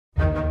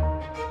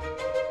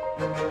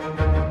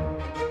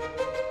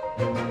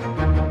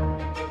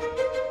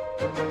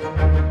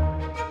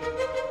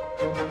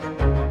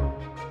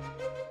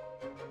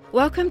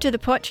Welcome to the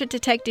Portrait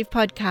Detective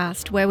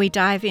podcast, where we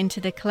dive into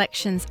the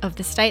collections of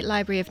the State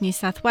Library of New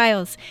South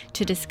Wales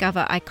to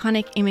discover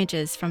iconic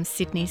images from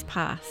Sydney's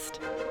past.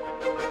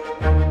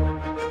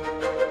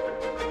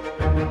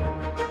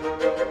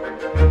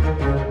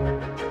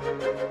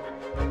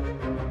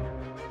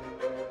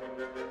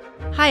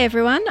 Hi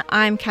everyone,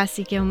 I'm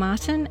Cassie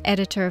Gilmartin,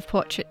 editor of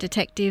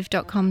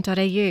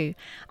portraitdetective.com.au.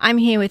 I'm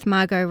here with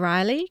Margot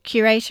Riley,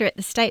 curator at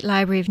the State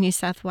Library of New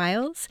South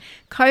Wales,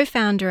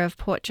 co-founder of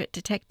Portrait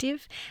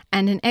Detective,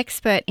 and an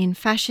expert in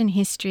fashion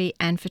history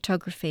and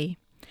photography.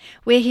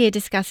 We're here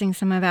discussing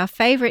some of our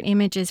favourite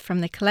images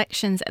from the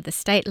collections at the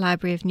State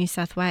Library of New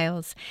South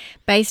Wales,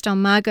 based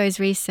on Margot's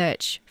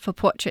research for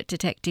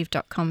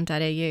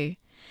portraitdetective.com.au.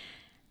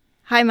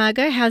 Hi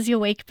Margot, how's your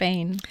week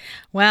been?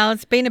 Well,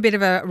 it's been a bit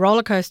of a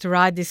roller coaster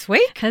ride this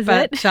week. Has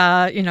it?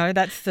 But,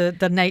 that's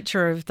the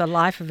nature of the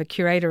life of a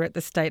curator at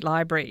the State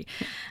Library.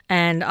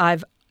 And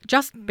I've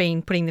just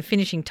been putting the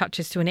finishing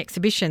touches to an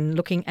exhibition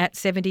looking at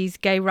 70s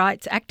gay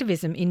rights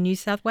activism in New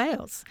South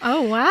Wales.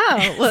 Oh,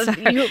 wow. Well, so,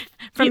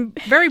 from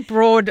very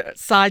broad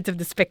sides of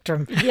the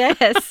spectrum.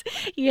 Yes.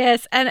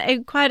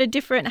 And quite a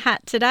different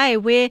hat today.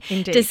 We're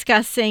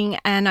discussing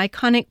an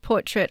iconic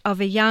portrait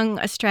of a young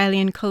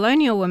Australian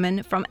colonial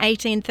woman from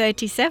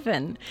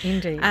 1837.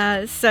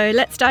 Indeed. So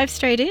let's dive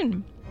straight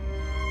in.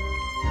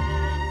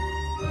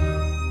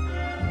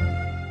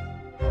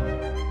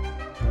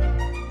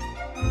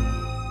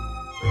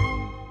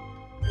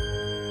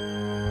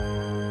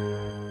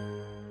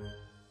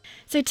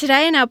 So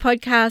today in our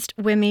podcast,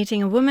 we're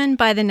meeting a woman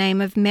by the name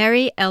of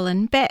Mary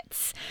Ellen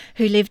Betts,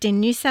 who lived in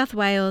New South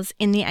Wales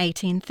in the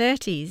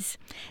 1830s.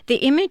 The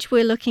image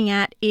we're looking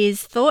at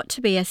is thought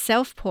to be a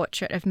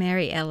self-portrait of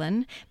Mary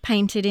Ellen,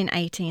 painted in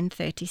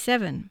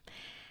 1837.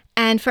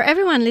 And for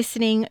everyone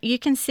listening, you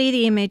can see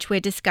the image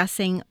we're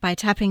discussing by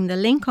tapping the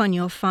link on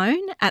your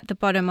phone at the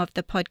bottom of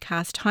the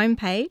podcast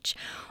homepage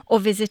or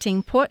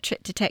visiting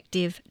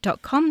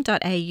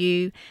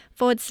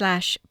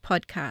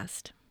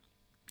portraitdetective.com.au/podcast.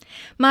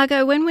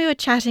 Margot, when we were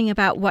chatting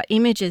about what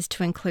images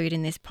to include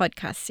in this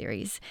podcast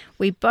series,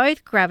 we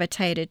both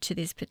gravitated to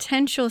this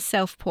potential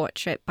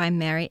self-portrait by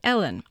Mary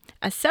Ellen,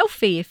 a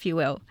selfie, if you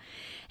will.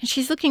 And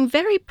she's looking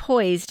very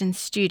poised and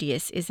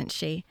studious, isn't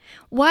she?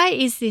 Why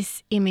is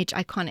this image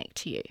iconic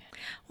to you?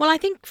 Well, I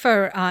think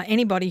for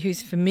anybody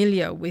who's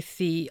familiar with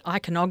the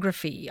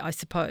iconography, I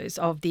suppose,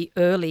 of the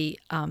early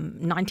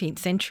 19th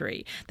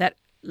century, that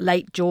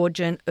late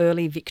Georgian,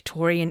 early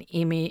Victorian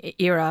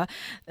era,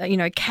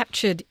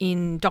 captured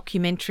in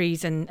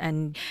documentaries,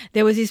 and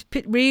there was this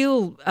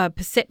real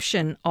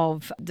perception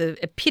of the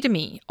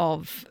epitome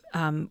of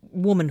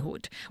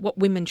womanhood, what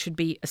women should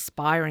be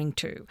aspiring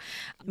to.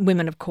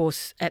 Women, of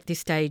course, at this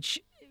stage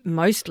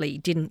mostly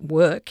didn't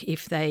work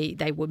if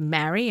they would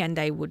marry and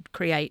they would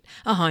create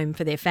a home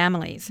for their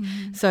families.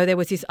 So there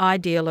was this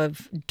ideal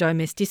of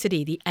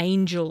domesticity, the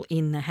angel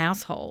in the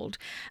household,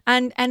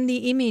 and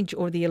the image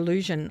or the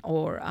illusion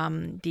or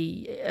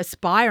the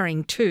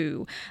aspiring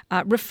to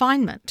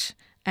refinement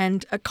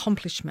and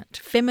accomplishment,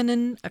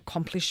 feminine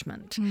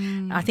accomplishment.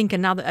 I think a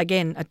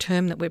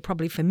term that we're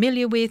probably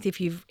familiar with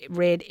if you've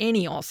read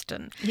any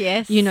Austen.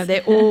 Yes.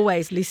 They're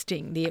always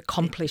listing the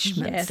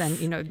accomplishments. Yes.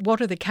 And,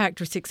 what are the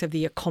characteristics of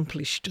the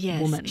accomplished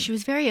woman? She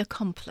was very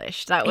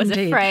accomplished. That was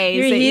Indeed. a phrase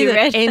you that hear you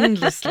read.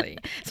 endlessly.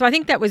 So I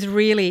think that was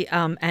really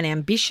an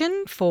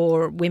ambition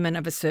for women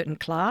of a certain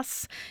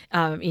class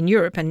in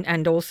Europe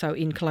and also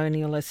in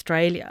colonial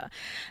Australia.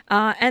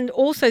 And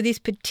also this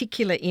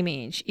particular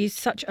image is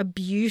such a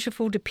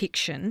beautiful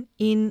depiction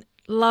in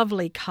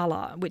lovely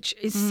colour, which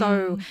is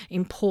so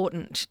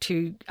important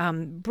to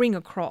bring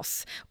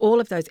across all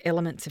of those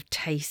elements of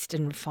taste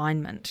and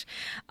refinement.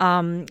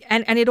 And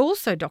it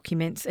also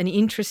documents an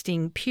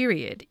interesting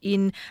period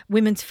in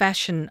women's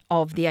fashion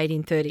of the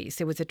 1830s.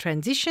 There was a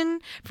transition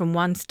from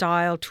one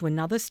style to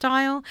another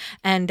style,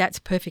 and that's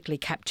perfectly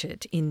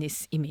captured in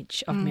this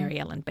image of Mary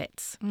Ellen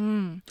Betts.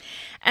 And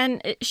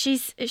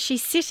she's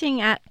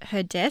sitting at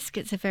her desk.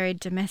 It's a very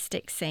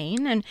domestic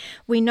scene, and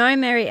we know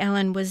Mary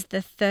Ellen was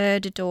the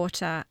third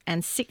daughter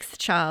and sixth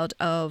child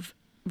of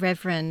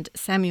Reverend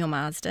Samuel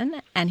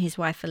Marsden and his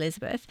wife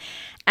Elizabeth.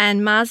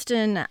 And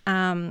Marsden,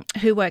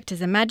 who worked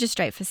as a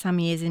magistrate for some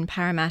years in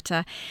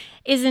Parramatta,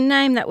 is a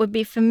name that would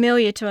be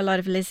familiar to a lot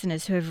of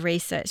listeners who have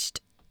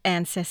researched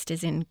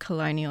ancestors in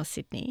colonial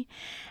Sydney.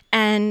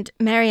 And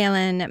Mary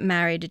Ellen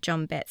married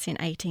John Betts in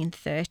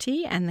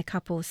 1830 and the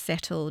couple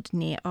settled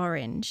near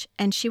Orange.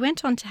 And she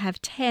went on to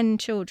have 10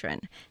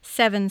 children,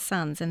 7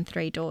 sons and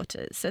 3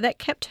 daughters. So that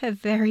kept her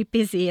very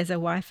busy as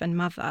a wife and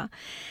mother.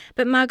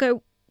 But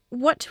Margot,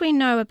 what do we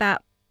know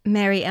about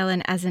Mary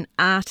Ellen as an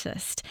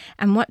artist,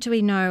 and what do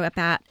we know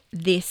about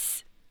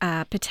this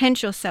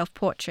potential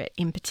self-portrait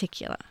in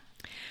particular?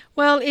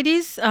 Well, it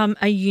is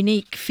a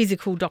unique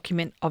physical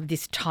document of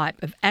this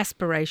type of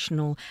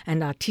aspirational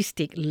and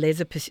artistic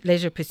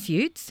leisure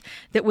pursuits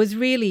that was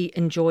really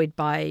enjoyed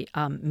by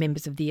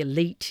members of the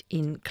elite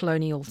in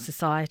colonial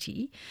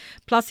society.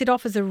 Plus, it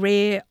offers a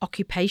rare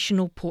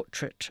occupational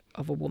portrait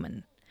of a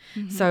woman.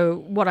 Mm-hmm.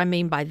 So what I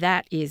mean by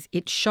that is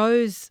it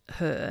shows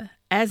her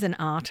as an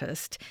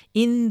artist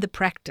in the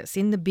practice,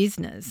 in the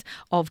business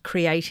of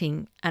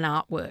creating an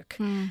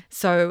artwork.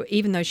 So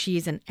even though she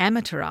is an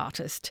amateur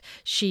artist,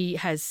 she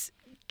has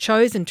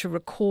chosen to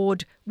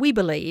record, we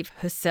believe,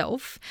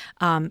 herself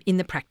in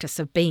the practice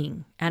of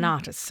being an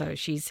artist. So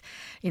she's,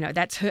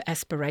 that's her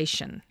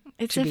aspiration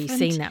to be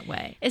seen that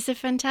way. It's a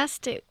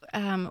fantastic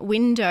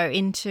window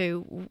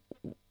into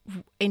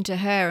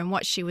her and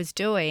what she was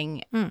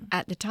doing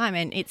at the time,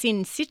 and it's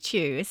in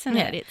situ, isn't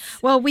it?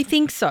 Well, we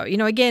think so.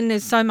 Again,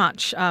 there's so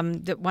much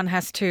that one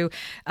has to.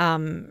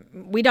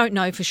 We don't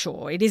know for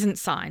sure. It isn't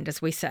signed,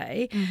 as we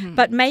say,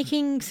 but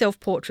making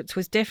self-portraits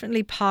was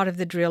definitely part of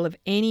the drill of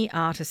any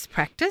artist's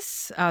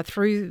practice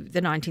through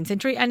the 19th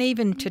century and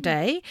even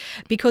today,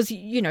 because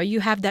you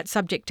have that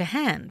subject to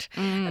hand.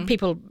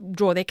 People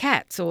draw their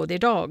cats or their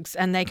dogs,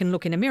 and they can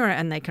look in a mirror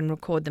and they can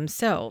record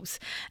themselves,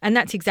 and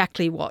that's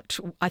exactly what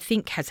I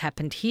think has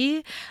happened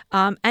here.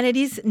 And it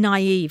is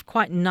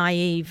quite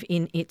naive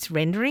in its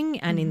rendering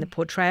and in the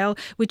portrayal,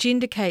 which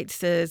indicates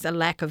there's a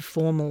lack of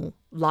formal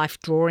life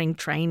drawing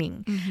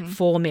training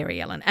for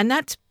Mary Ellen. And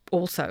that's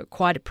also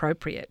quite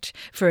appropriate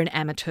for an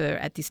amateur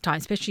at this time,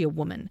 especially a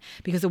woman,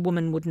 because a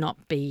woman would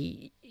not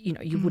be,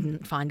 you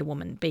wouldn't find a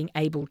woman being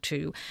able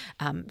to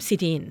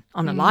sit in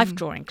on a life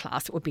drawing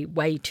class. It would be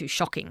way too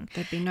shocking.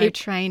 There'd be no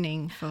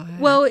training for her.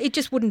 Well, it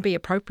just wouldn't be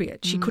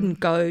appropriate. She couldn't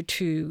go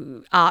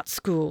to art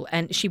school,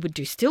 and she would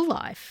do still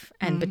life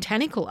and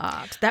botanical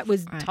art. That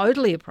was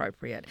totally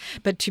appropriate.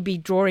 But to be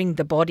drawing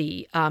the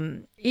body,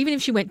 even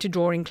if she went to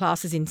drawing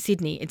classes in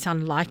Sydney, it's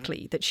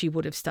unlikely that she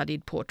would have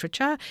studied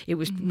portraiture. It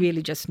was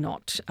really just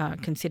not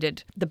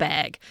considered the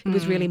bag. It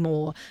was really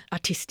more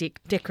artistic,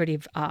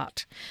 decorative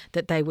art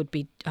that they would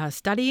be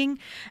studying.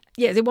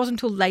 Yeah, it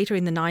wasn't until later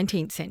in the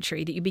 19th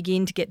century that you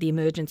begin to get the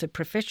emergence of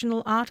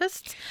professional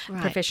artists,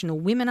 professional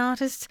women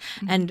artists,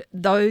 and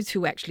those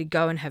who actually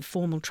go and have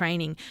formal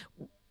training.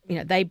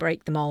 They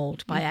break the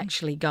mould by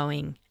actually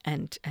going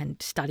and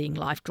studying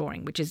life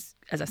drawing, which is,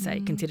 as I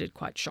say, considered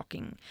quite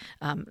shocking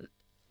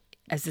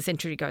as the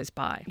century goes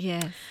by.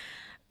 Yes.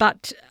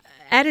 But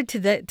added to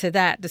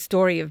that, the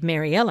story of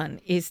Mary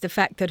Ellen is the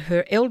fact that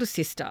her elder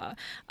sister,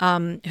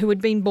 who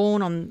had been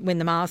born when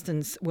the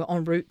Marstons were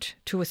en route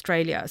to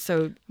Australia,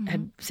 so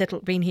had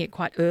been here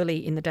quite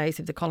early in the days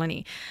of the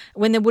colony,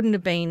 when there wouldn't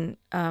have been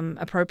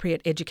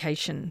appropriate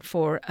education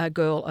for a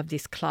girl of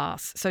this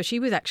class. So she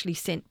was actually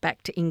sent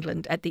back to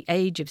England at the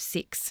age of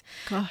 6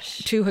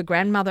 to her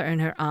grandmother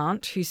and her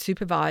aunt, who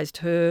supervised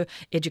her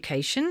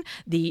education,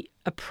 the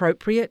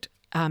appropriate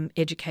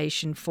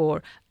education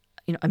for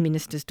a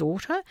minister's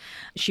daughter.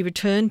 She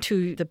returned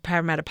to the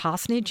Parramatta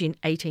Parsonage in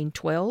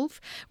 1812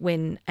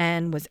 when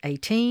Anne was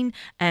 18,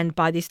 and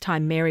by this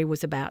time Mary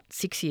was about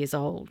 6 years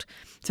old.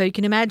 So you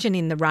can imagine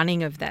in the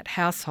running of that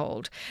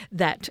household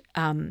that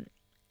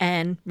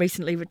Anne,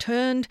 recently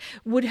returned,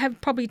 would have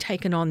probably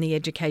taken on the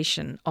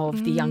education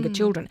of the younger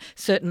children,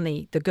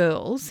 certainly the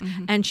girls,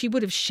 and she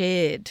would have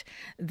shared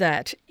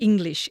that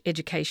English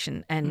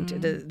education and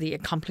the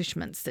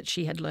accomplishments that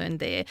she had learned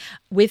there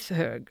with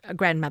her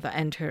grandmother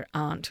and her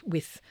aunt,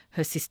 with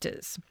her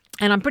sisters.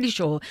 And I'm pretty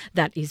sure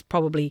that is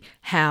probably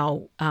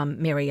how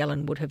Mary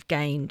Ellen would have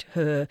gained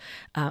her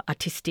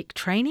artistic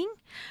training.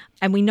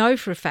 And we know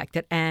for a fact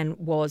that Anne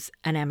was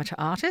an amateur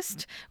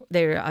artist.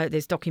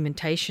 There's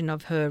documentation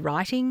of her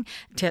writing,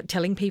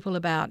 telling people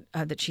about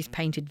that she's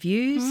painted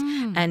views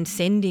and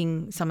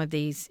sending some of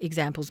these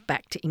examples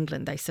back to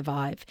England. They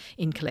survive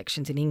in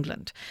collections in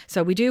England.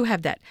 So we do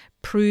have that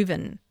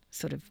proven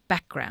sort of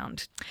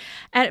background.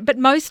 But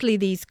mostly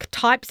these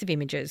types of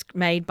images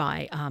made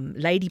by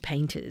lady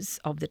painters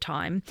of the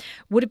time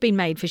would have been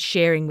made for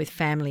sharing with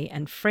family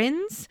and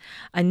friends.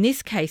 In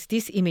this case,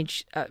 this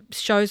image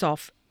shows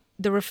off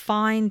the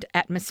refined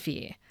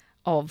atmosphere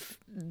of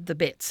the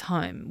Betts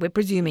home. We're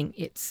presuming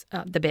it's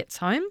the Betts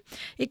home.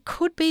 It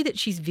could be that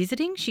she's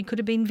visiting. She could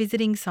have been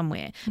visiting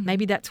somewhere.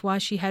 Maybe that's why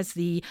she has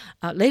the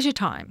leisure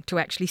time to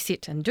actually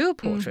sit and do a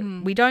portrait.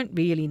 We don't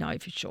really know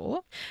for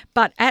sure.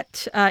 But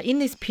in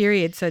this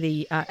period, so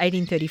the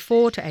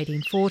 1834 to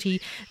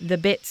 1840, the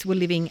Betts were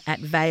living at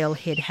Vale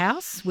Head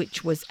House,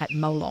 which was at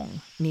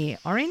Molong near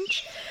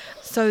Orange.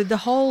 So the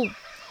whole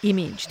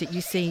image that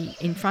you see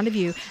in front of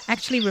you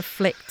actually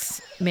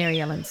reflects Mary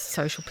Ellen's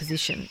social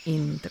position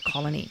in the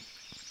colony.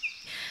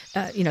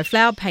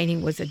 Flower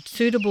painting was a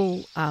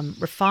suitable,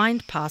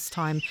 refined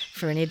pastime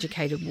for an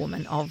educated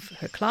woman of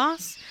her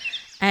class.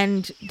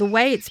 And the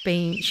way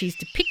she's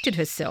depicted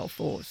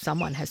herself, or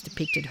someone has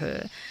depicted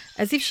her,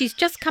 as if she's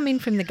just come in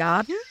from the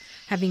garden,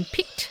 having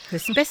picked her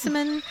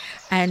specimen,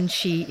 and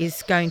she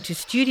is going to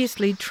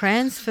studiously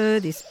transfer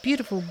this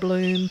beautiful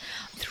bloom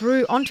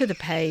onto the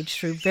page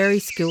through very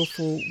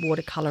skillful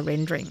watercolour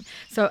rendering.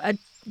 So a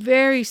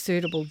very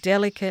suitable,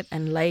 delicate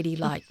and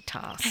ladylike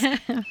task.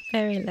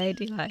 Very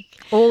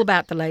ladylike. All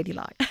about the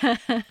ladylike.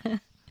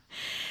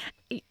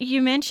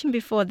 You mentioned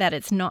before that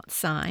it's not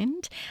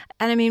signed.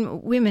 And I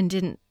mean, women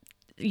didn't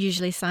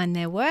usually sign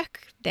their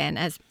work then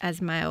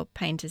as male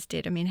painters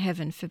did. I mean,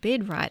 heaven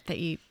forbid, right, that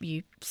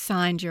you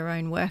signed your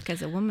own work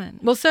as a woman?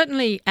 Well,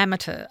 certainly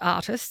amateur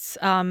artists,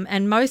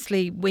 and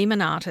mostly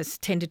women artists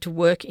tended to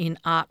work in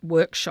art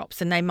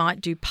workshops, and they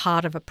might do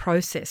part of a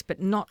process, but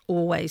not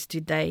always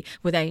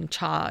were they in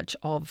charge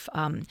of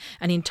an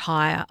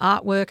entire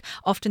artwork.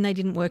 Often they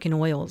didn't work in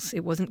oils.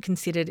 It wasn't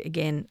considered,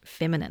 again,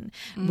 feminine.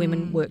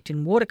 Women worked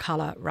in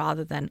watercolour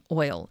rather than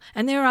oil.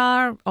 And there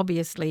are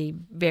obviously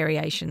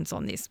variations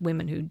on this,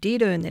 women who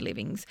did earn their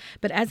livings,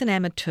 but as an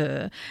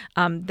amateur,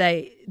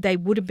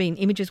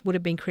 images would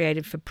have been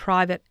created for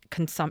private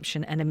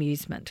consumption and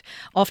amusement.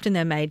 Often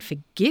they're made for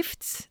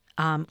gifts,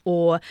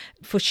 or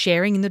for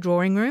sharing in the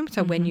drawing room.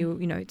 So when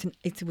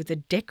it was a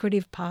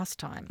decorative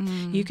pastime.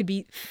 You could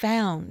be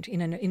found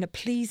in a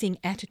pleasing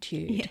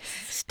attitude,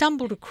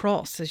 stumbled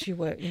across as you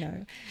were,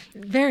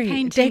 very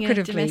Painting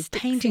decoratively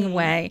painting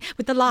away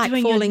with the light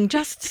falling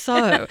just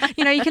so.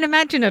 You can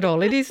imagine it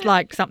all. It is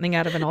like something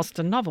out of an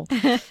Austen novel.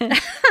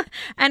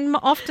 And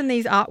often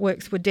these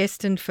artworks were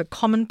destined for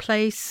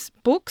commonplace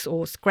books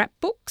or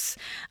scrapbooks,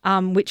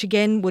 which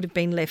again would have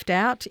been left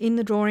out in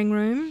the drawing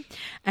room.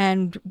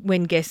 And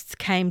when guests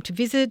came to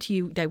visit,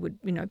 they would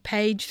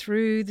page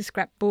through the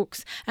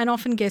scrapbooks, and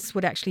often guests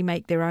would actually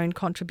make their own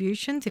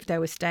contributions. If they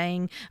were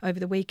staying over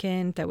the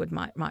weekend, they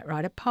might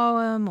write a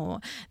poem, or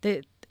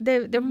they're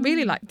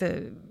really like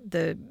the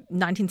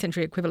 19th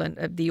century equivalent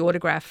of the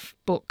autograph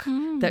book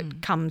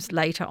that comes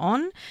later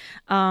on.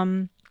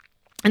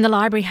 And the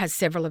library has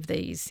several of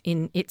these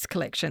in its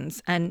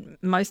collections, and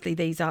mostly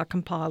these are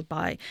compiled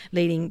by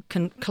leading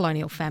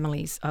colonial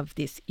families of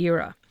this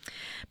era.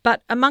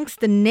 But amongst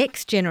the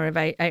next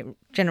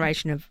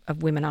generation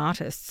of women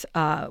artists,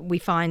 we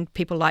find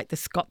people like the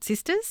Scott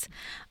sisters,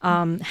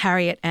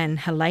 Harriet and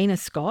Helena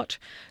Scott,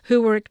 who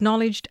were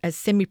acknowledged as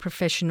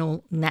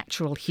semi-professional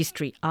natural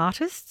history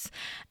artists.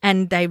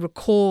 And they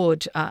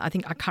record, I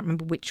can't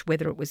remember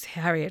whether it was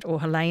Harriet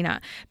or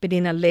Helena, but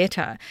in a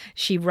letter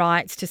she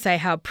writes to say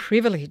how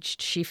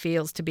privileged she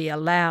feels to be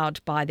allowed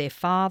by their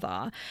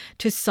father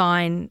to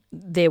sign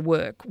their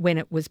work when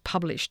it was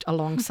published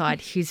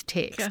alongside his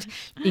text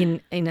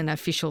in an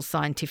official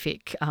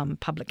scientific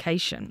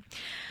publication.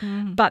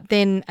 But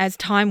then as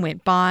time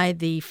went by,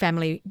 the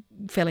family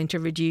fell into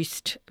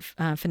reduced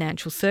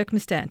financial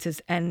circumstances,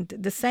 and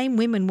the same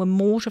women were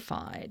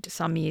mortified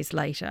some years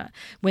later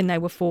when they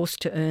were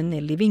forced to earn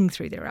their living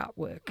through their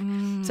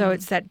artwork. So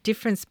it's that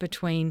difference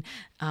between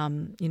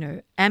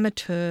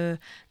amateur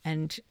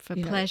and for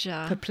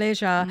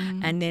pleasure,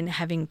 and then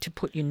having to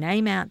put your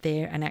name out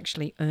there and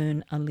actually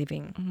earn a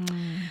living.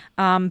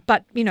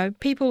 But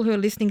people who are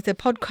listening to the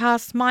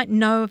podcast might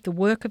know of the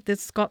work of the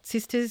Scott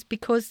sisters,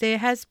 because there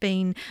has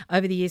been,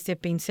 over the years, there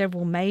have been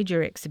several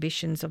major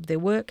exhibitions of their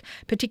work,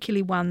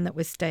 particularly one that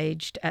was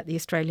staged at the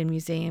Australian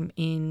Museum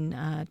in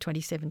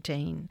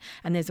 2017.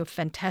 And there's a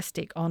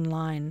fantastic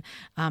online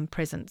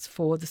presence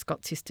for the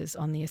Scott sisters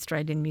on the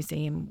Australian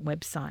Museum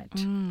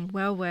website.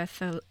 Well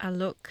worth a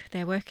look.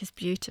 Their work is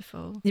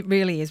beautiful. It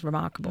really is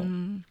remarkable.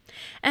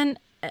 And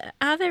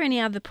are there any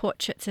other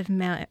portraits of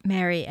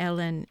Mary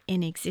Ellen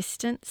in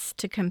existence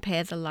to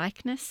compare the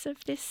likeness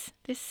of this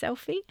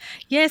selfie?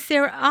 Yes,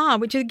 there are,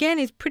 which again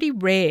is pretty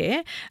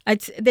rare.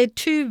 They're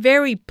two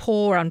very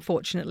poor,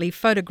 unfortunately,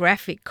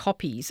 photographic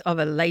copies of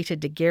a later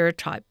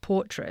daguerreotype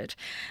portrait.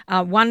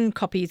 One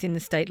copy is in the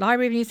State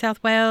Library of New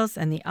South Wales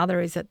and the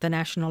other is at the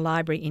National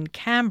Library in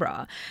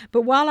Canberra.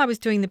 But while I was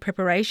doing the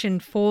preparation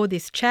for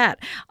this chat,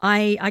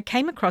 I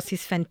came across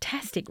this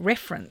fantastic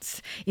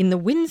reference in the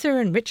Windsor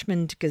and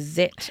Richmond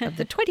Gazette of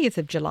the 20th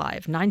of July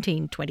of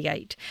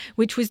 1928,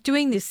 which was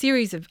doing this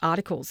series of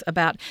articles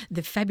about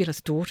the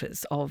fabulous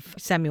daughters of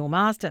Samuel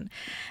Marsden.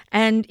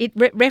 And it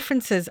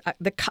references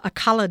a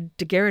coloured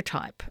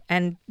daguerreotype.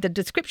 And the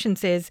description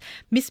says,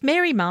 Miss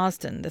Mary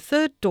Marsden, the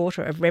third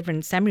daughter of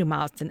Reverend Samuel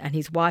Marsden and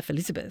his wife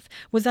Elizabeth,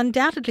 was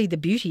undoubtedly the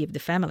beauty of the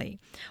family.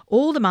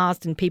 All the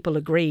Marsden people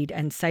agreed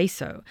and say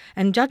so.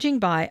 And judging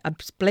by a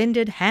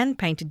splendid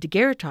hand-painted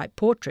daguerreotype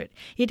portrait,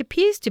 it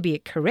appears to be a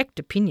correct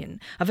opinion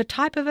of a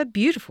type of a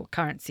beautiful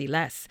currency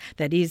lass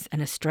that is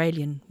an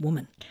Australian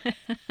woman.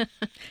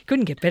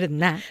 Couldn't get better than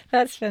that.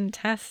 That's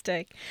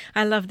fantastic.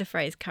 I love the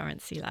phrase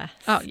currency lass.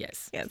 Oh,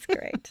 yes. That's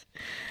great.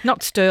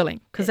 Not sterling,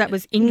 because that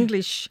was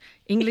English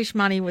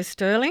money was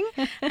sterling,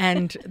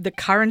 and the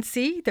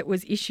currency that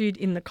was issued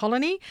in the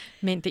colony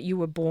meant that you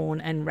were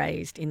born and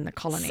raised in the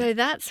colony. So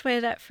that's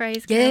where that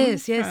phrase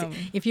comes from. Yes.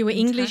 If you were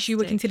English, you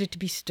were considered to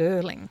be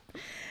sterling.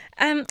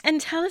 And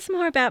tell us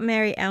more about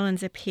Mary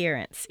Ellen's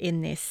appearance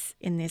in this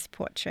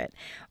portrait.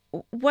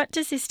 What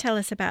does this tell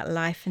us about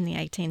life in the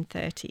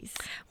 1830s?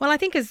 Well, I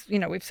think, as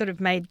we've sort of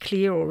made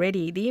clear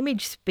already, the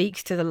image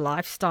speaks to the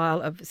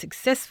lifestyle of a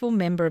successful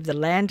member of the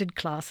landed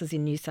classes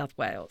in New South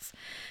Wales.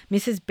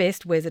 Mrs.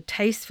 Best wears a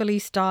tastefully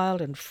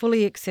styled and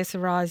fully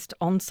accessorised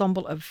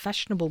ensemble of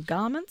fashionable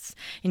garments,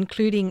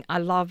 including, I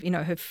love,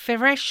 her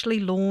freshly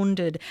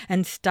laundered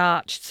and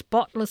starched,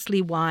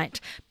 spotlessly white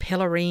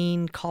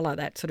pelerine collar,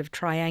 that sort of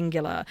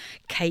triangular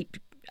cape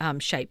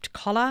shaped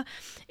collar.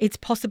 It's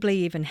possibly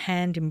even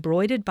hand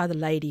embroidered by the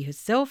lady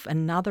herself,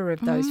 another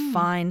of those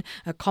fine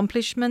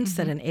accomplishments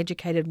that an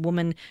educated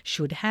woman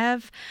should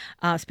have,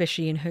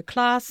 especially in her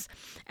class.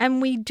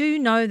 And we do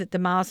know that the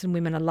Marsden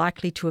women are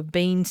likely to have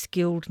been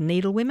skilled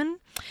needlewomen.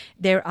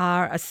 There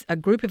are a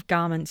group of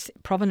garments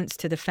provenance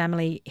to the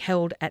family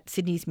held at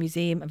Sydney's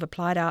Museum of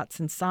Applied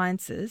Arts and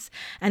Sciences,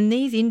 and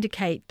these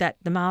indicate that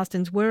the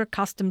Marsdens were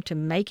accustomed to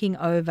making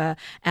over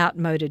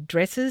outmoded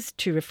dresses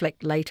to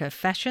reflect later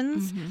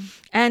fashions.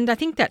 And I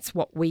think that's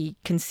what we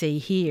can see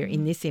here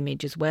in this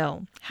image as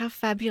well. How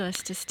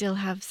fabulous to still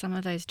have some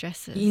of those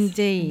dresses.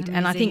 Indeed. In the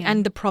And I think, museum.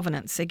 and the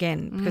provenance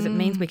again, because it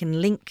means we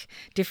can link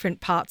different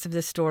parts of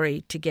the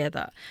story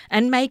together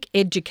and make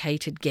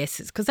educated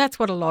guesses, because that's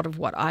what a lot of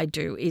what I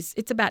do is.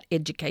 It's about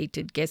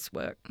educated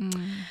guesswork.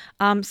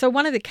 So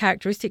one of the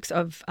characteristics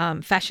of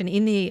fashion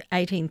in the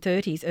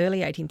 1830s, early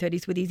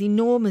 1830s, were these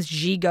enormous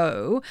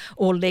gigot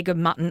or leg of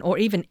mutton or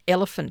even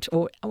elephant,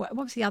 or what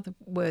was the other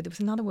word? There was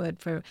another word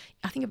for,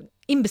 I think,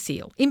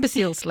 imbecile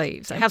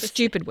sleeves. How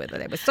stupid were they?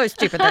 They were so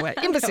stupid they were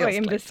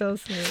imbecile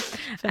sleeves.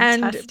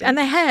 Fantastic. And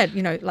they had,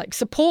 like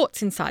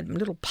supports inside them,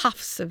 little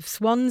puffs of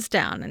swan's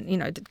down,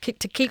 and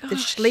to keep the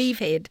sleeve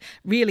head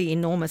really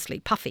enormously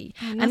puffy.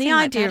 And the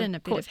idea like that in a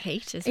bit of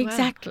heat as well.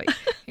 Exactly.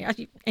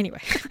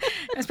 Anyway,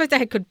 I suppose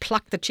they could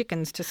pluck the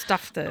chickens to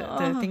stuff the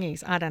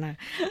thingies. I don't know.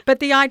 But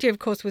the idea, of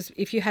course, was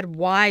if you had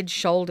wide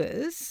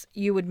shoulders,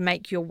 you would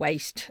make your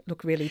waist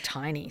look really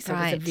tiny. So it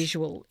was a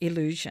visual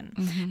illusion.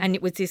 And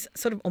it was this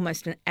sort of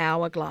almost an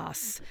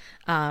hourglass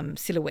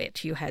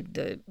silhouette. You had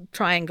the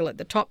triangle at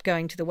the top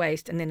going to the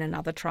waist and then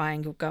another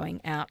triangle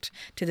going out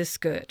to the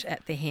skirt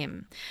at the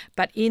hem.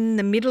 But in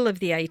the middle of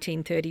the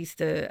 1830s,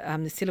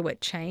 the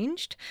silhouette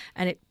changed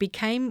and it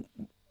became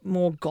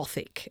more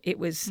Gothic. It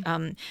was,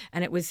 and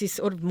it was this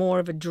sort of more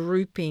of a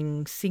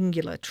drooping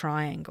singular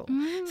triangle.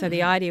 So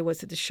the idea was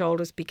that the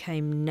shoulders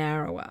became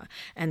narrower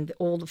and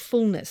all the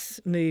fullness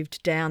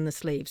moved down the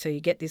sleeve. So you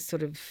get this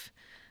sort of,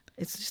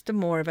 it's just a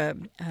more of a,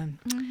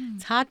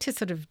 it's hard to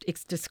sort of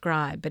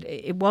describe, but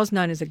it was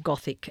known as a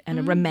Gothic and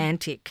a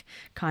romantic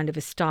kind of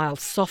a style,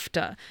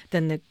 softer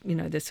than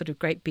the sort of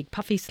great big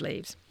puffy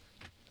sleeves.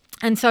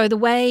 And so the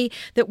way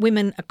that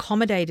women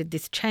accommodated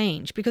this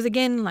change, because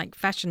again, like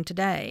fashion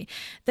today,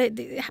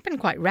 it happened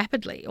quite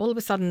rapidly. All of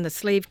a sudden the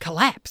sleeve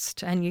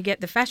collapsed and you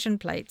get the fashion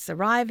plates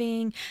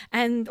arriving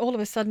and all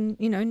of a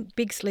sudden,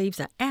 big sleeves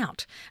are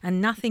out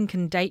and nothing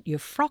can date your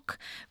frock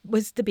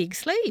was the big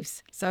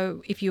sleeves.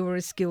 So if you were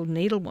a skilled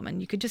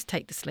needlewoman, you could just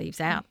take the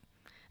sleeves out.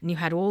 And you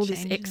had all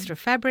this extra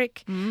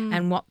fabric,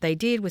 and what they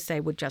did was they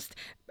would just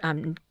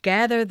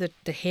gather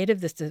the head of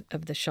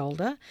the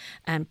shoulder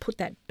and put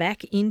that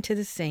back into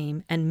the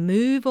seam and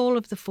move all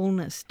of the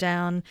fullness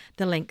down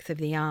the length of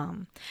the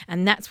arm.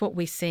 And that's what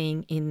we're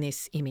seeing in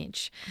this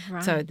image.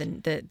 Right. So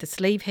the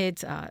sleeve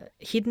heads are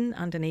hidden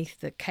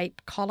underneath the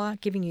cape collar,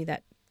 giving you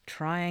that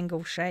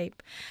triangle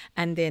shape,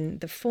 and then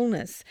the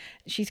fullness.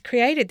 She's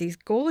created these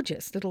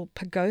gorgeous little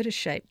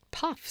pagoda-shaped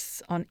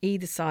puffs on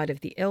either side of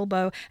the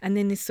elbow, and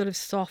then this sort of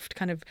soft,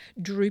 kind of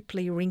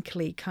drooply,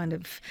 wrinkly kind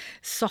of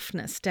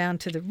softness down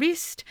to the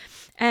wrist,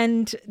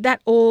 and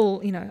that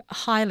all,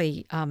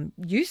 highly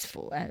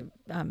useful,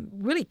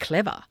 really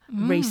clever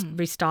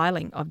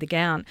restyling of the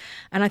gown.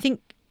 And I think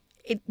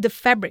the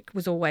fabric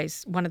was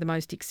always one of the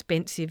most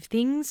expensive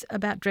things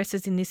about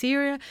dresses in this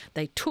era.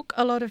 They took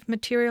a lot of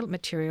material.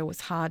 Material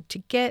was hard to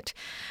get.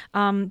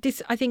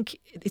 This, I think,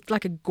 it's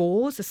like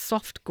a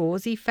soft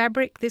gauzy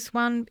fabric, this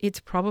one. It's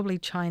probably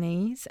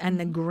Chinese, and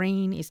the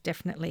green is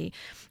definitely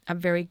a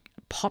very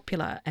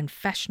popular and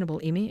fashionable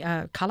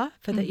colour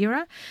for the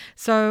era.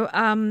 So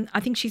I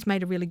think she's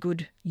made a really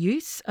good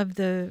use of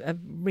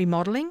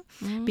remodelling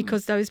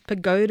because those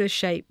pagoda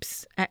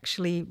shapes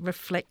actually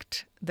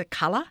reflect the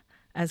colour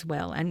as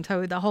well. And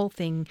so the whole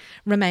thing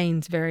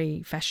remains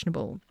very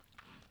fashionable.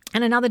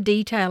 And another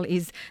detail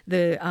is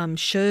the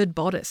shirred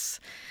bodice.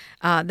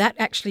 That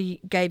actually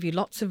gave you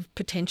lots of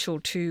potential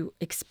to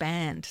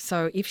expand.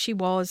 So if she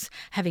was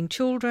having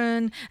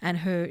children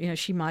and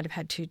she might have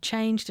had to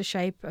change the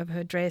shape of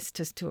her dress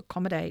to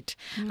accommodate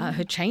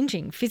her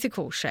changing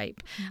physical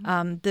shape.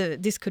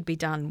 This could be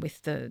done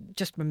with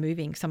just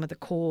removing some of the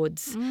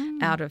cords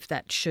out of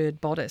that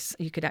shirred bodice.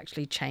 You could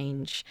actually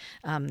change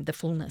the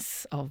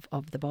fullness of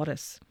the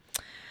bodice.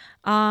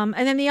 And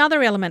then the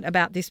other element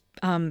about this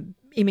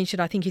image that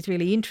I think is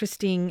really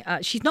interesting,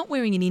 she's not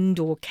wearing an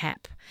indoor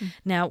cap.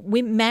 Now,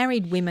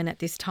 married women at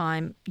this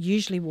time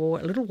usually wore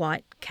a little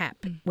white cap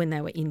when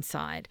they were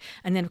inside.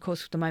 And then, of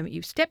course, the moment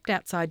you stepped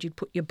outside, you'd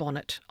put your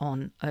bonnet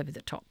on over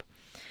the top.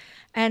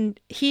 And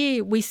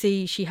here we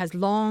see she has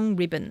long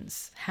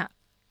ribbons,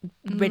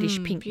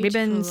 reddish pink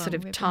ribbons sort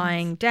of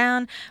tying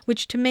down,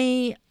 which to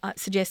me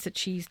suggests that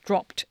she's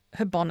dropped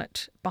her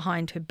bonnet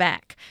behind her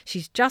back.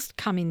 She's just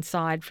come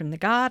inside from the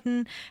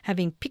garden,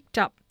 having picked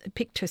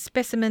her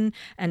specimen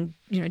and,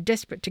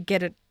 desperate to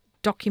get it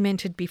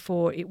documented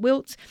before it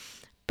wilts.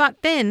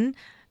 But then,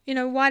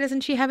 why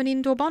doesn't she have an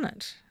indoor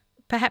bonnet?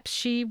 perhaps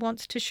she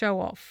wants to show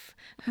off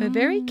her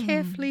very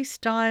carefully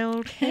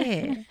styled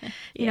hair.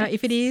 You know,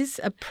 if it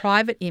is a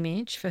private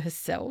image for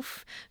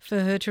herself, for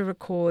her to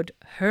record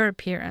her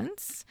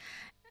appearance,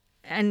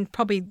 and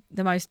probably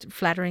the most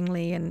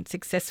flatteringly and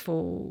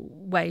successful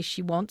way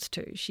she wants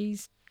to,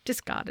 she's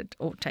discarded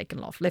or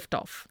left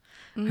off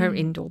her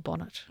indoor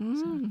bonnet.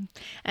 So.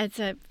 It's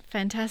a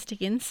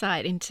fantastic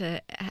insight into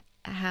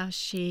how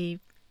she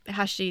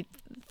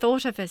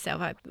thought of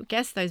herself. I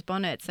guess those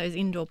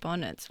indoor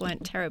bonnets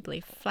weren't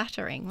terribly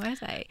flattering, were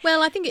they?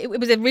 Well, I think it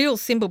was a real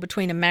symbol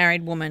between a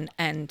married woman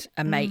and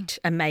a maid.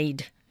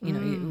 You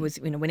know, it was,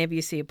 whenever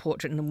you see a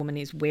portrait and the woman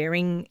is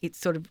wearing, it's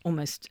sort of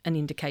almost an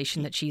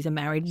indication that she's a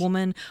married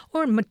woman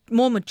or a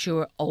more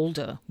mature,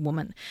 older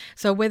woman.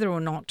 So whether or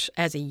not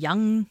as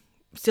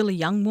still a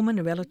young woman,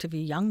 a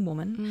relatively young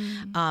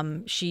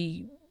woman,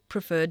 she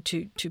preferred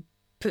to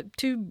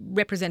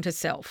represent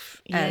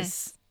herself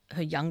as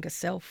her younger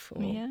self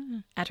or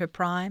at her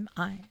prime.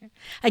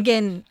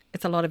 Again,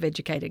 it's a lot of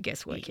educated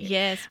guesswork here.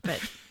 Yes, but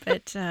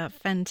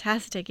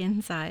fantastic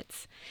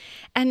insights.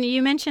 And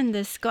you mentioned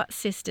the Scott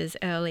sisters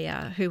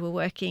earlier who were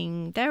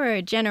working, they were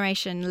a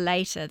generation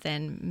later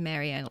than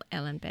Mary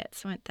Ellen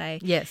Betts, weren't they?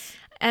 Yes.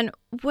 And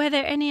were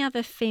there any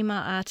other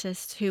female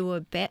artists who were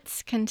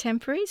Betts'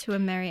 contemporaries, who were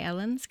Mary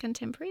Ellen's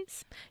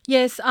contemporaries?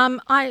 Yes,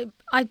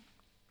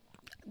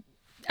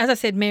 as I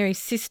said, Mary's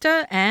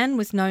sister, Anne,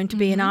 was known to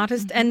be an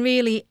artist, and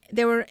really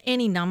there were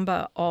any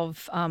number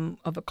of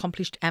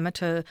accomplished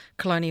amateur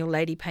colonial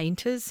lady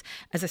painters.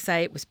 As I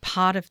say, it was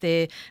part of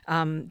their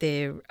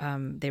retinue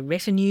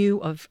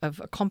of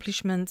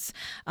accomplishments.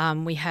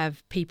 We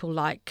have people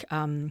like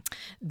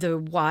the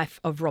wife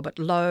of Robert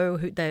Lowe,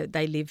 who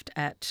they lived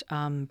at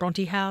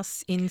Bronte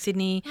House in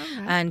Sydney,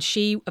 and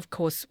she, of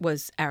course,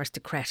 was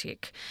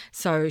aristocratic.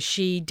 So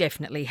she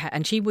definitely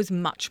and she was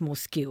much more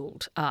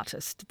skilled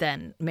artist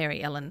than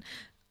Mary Ellen,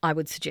 I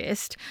would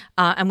suggest.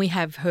 And we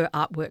have her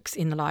artworks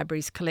in the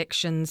library's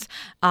collections.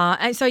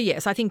 And so,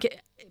 yes, I think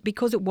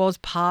because it was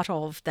part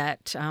of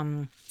that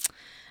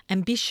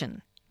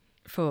ambition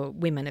for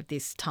women of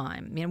this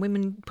time. You know,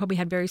 women probably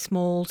had very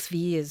small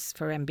spheres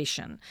for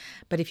ambition.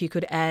 But if you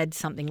could add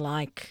something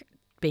like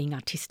being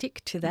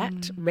artistic to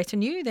that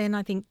retinue, then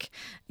I think,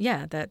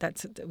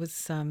 that was.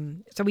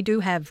 So we do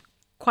have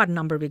quite a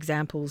number of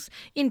examples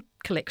in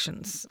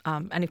collections,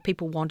 and if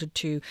people wanted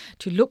to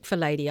look for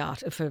lady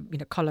art, for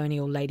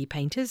colonial lady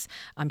painters,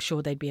 I'm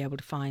sure they'd be able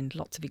to find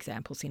lots of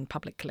examples in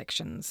public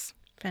collections.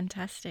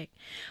 Fantastic.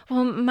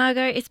 Well,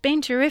 Margot, it's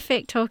been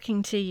terrific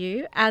talking to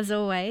you, as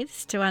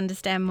always, to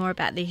understand more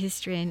about the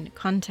history and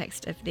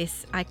context of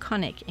this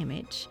iconic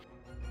image.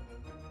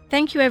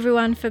 Thank you,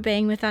 everyone, for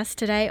being with us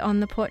today on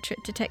the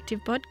Portrait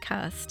Detective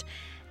podcast.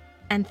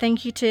 And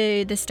thank you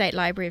to the State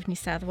Library of New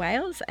South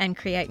Wales and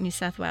Create New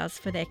South Wales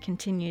for their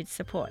continued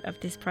support of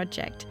this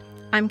project.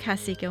 I'm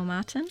Cassie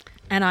Gilmartin.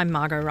 And I'm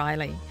Margot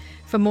Riley.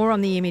 For more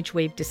on the image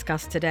we've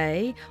discussed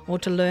today, or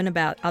to learn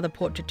about other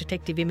portrait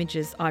detective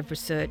images I've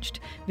researched,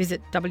 visit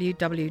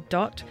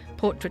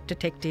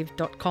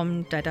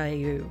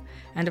www.portraitdetective.com.au.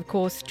 And of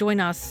course, join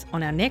us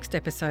on our next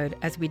episode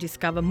as we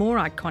discover more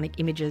iconic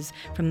images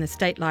from the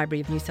State Library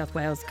of New South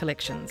Wales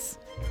collections.